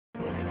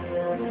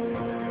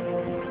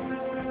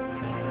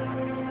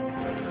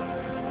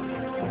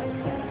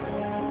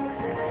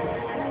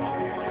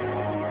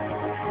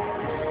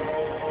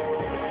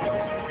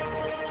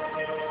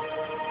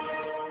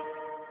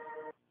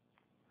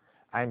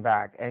I'm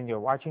back, and you're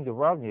watching the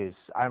World News.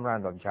 I'm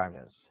Randolph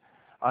Jamias.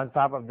 On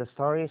top of the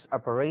stories, a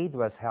parade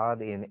was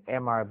held in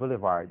Emaar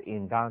Boulevard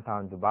in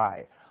downtown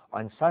Dubai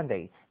on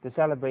Sunday to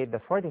celebrate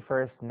the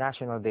 41st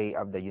National Day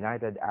of the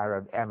United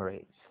Arab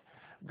Emirates.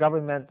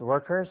 Government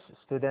workers,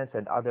 students,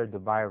 and other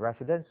Dubai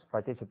residents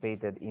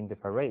participated in the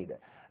parade.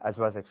 As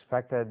was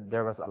expected,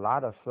 there was a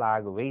lot of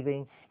flag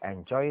waving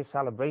and joyous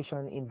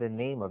celebration in the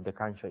name of the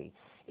country.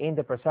 In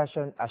the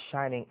procession, a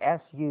shining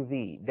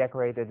SUV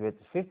decorated with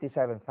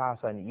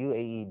 57,000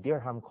 UAE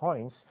dirham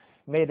coins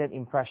made an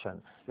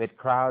impression with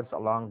crowds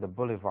along the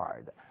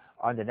boulevard.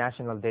 On the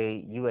National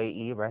Day,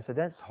 UAE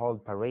residents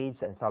hold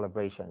parades and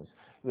celebrations,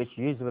 which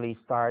usually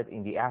start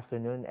in the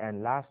afternoon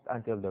and last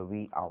until the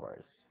wee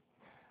hours.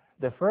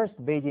 The first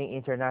Beijing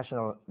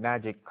International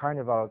Magic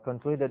Carnival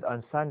concluded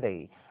on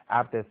Sunday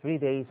after 3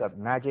 days of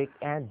magic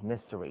and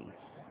mystery.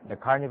 The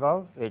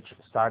carnival, which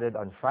started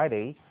on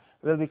Friday,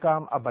 will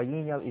become a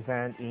biennial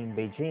event in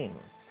Beijing.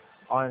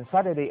 On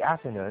Saturday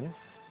afternoon,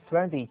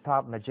 20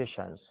 top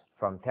magicians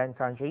from 10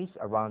 countries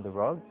around the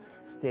world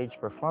staged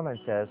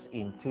performances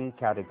in 2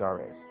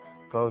 categories,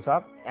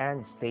 close-up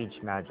and stage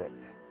magic.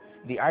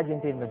 The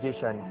Argentine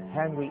magician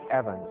Henry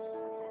Evans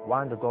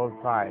won the gold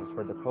prize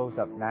for the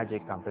close-up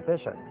magic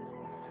competition.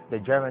 The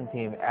German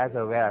team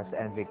SOS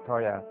and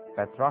Victoria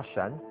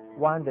Petrosian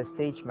won the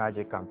stage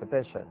magic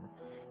competition.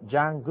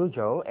 Zhang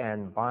Guizhou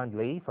and Bond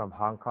Li from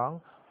Hong Kong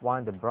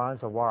won the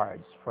bronze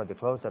awards for the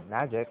close-up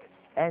magic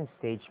and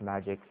stage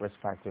magic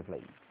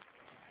respectively.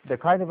 The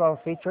carnival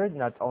featured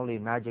not only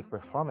magic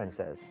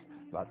performances,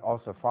 but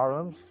also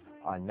forums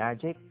on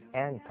magic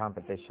and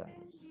competitions.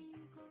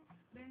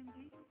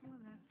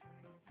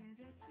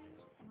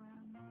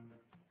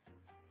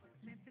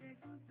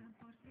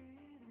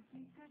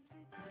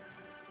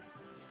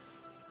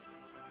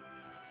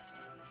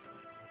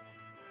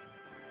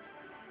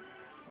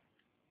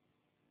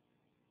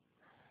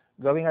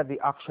 Going at the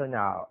auction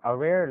now, a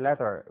rare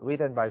letter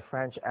written by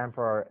French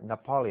Emperor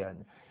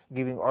Napoleon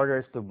giving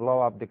orders to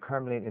blow up the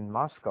Kremlin in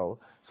Moscow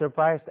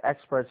surprised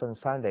experts on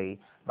Sunday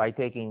by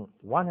taking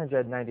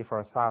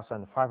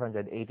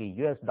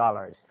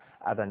 $194,580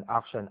 at an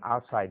auction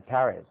outside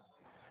Paris.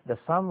 The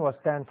sum was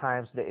 10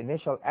 times the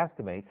initial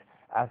estimate,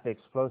 as the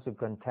explosive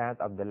content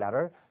of the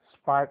letter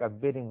sparked a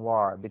bidding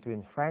war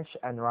between French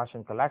and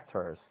Russian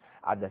collectors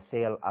at the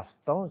sale a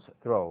stone's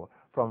throw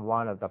from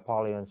one of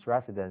Napoleon's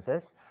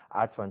residences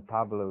at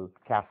Fontainebleau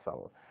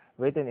Castle.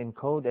 Written in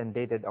code and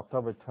dated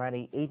October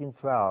 20,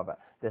 1812,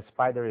 the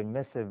spidery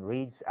missive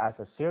reads as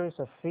a series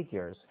of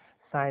figures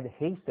signed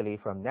hastily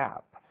from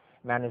Nap.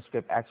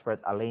 Manuscript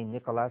expert Alain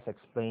Nicolas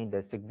explained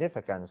the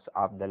significance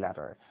of the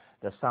letter.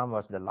 The sum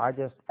was the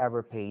largest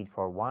ever paid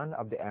for one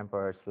of the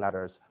emperor's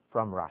letters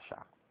from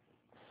Russia.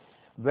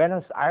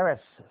 Buenos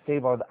Aires'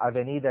 fabled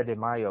Avenida de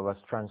Mayo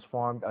was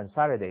transformed on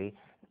Saturday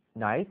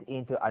night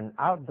into an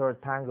outdoor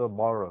tango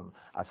ballroom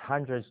as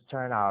hundreds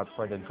turned out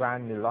for the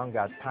Grand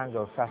Milonga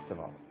Tango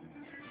Festival.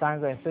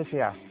 Tango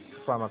enthusiasts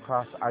from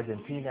across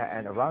Argentina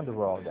and around the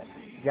world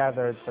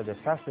gathered for the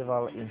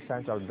festival in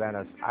central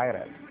Buenos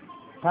Aires.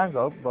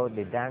 Tango, both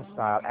the dance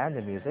style and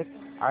the music,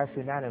 are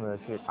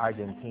synonymous with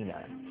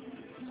Argentina.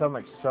 So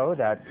much so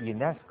that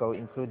UNESCO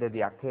included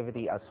the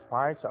activity as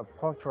part of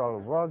Cultural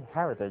World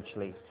Heritage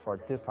List for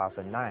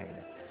 2009.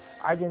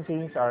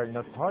 Argentines are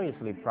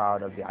notoriously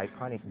proud of the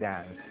iconic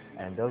dance,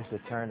 and those who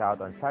turned out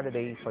on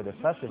Saturday for the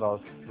festival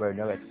were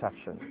no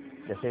exception.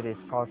 The city's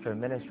culture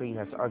ministry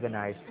has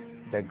organized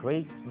the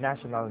Great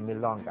National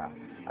Milonga,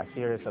 a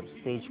series of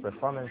stage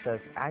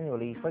performances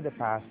annually for the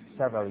past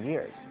several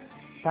years.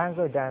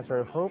 Tango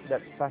dancers hope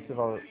that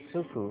Festival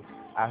Suku,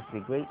 as the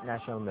Great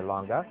National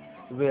Milonga,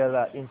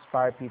 will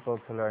inspire people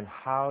to learn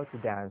how to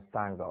dance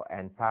tango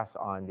and pass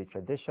on the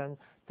tradition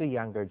to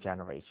younger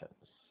generations.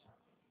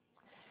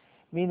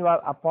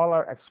 Meanwhile, a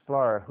polar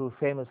explorer who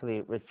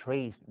famously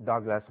retraced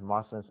Douglas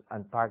Mawson's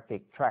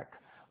Antarctic trek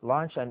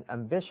launched an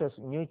ambitious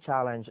new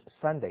challenge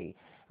Sunday,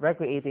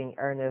 recreating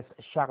Ernest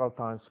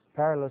Shackleton's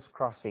perilous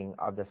crossing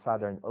of the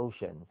Southern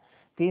Ocean.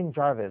 Tim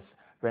Jarvis,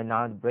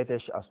 renowned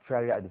British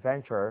Australia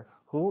adventurer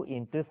who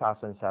in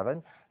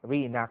 2007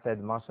 reenacted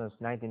Mawson's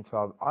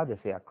 1912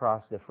 Odyssey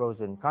across the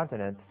frozen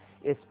continent,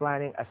 is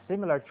planning a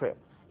similar trip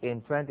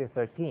in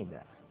 2013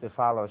 to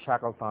follow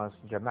Shackleton's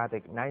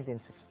dramatic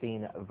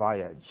 1916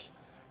 voyage.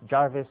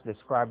 Jarvis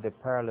described the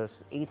perilous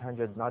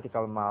 800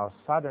 nautical mile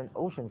Southern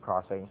Ocean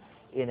crossing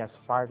in a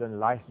Spartan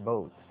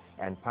lifeboat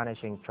and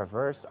punishing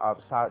traverse of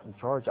South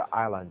Georgia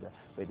Island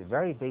with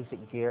very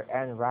basic gear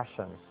and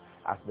rations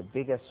as the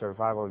biggest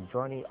survival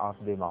journey of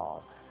them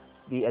all.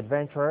 The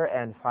adventurer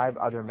and 5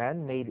 other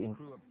men made it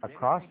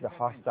across the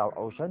hostile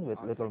ocean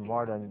with little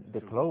more than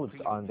the clothes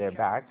on their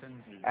backs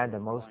and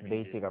the most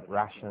basic of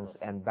rations,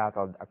 and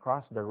battled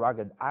across the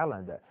rugged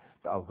island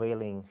to a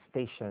whaling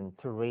station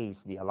to raise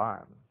the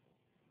alarm.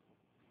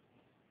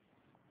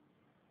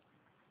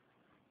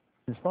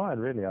 Inspired,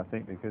 really, I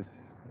think, because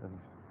of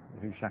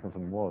who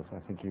Shackleton was. I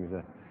think he was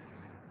a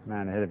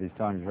man ahead of his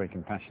time. He was very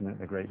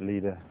compassionate, a great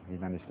leader. He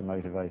managed to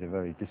motivate a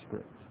very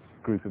disparate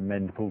group of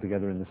men to pull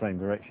together in the same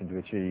direction to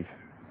achieve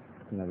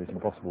this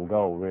impossible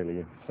goal, really,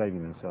 of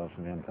saving themselves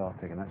from the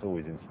Antarctic, and that's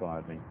always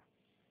inspired me.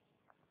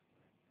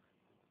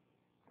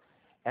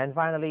 And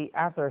finally,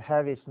 after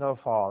heavy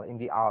snowfall in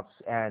the Alps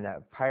and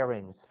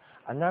Pyrenees,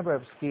 a number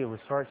of ski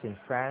resorts in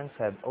France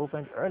have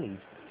opened early,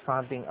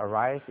 prompting a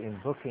rise in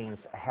bookings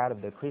ahead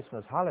of the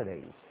Christmas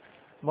holidays.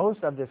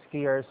 Most of the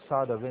skiers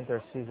saw the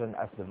winter season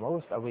as the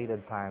most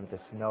awaited time to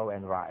snow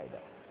and ride.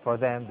 For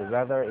them, the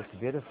weather is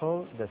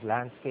beautiful, the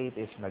landscape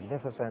is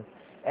magnificent,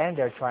 and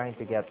they're trying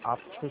to get up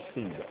to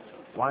speed.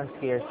 One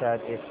skier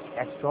said it's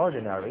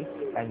extraordinary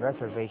and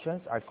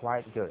reservations are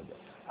quite good.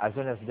 As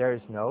soon as there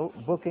is snow,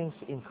 bookings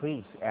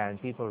increase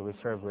and people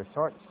reserve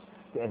resorts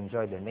to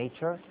enjoy the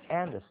nature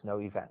and the snow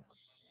events.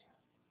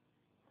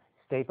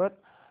 Stay put,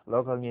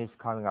 local news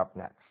coming up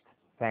next.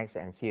 Thanks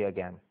and see you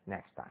again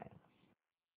next time.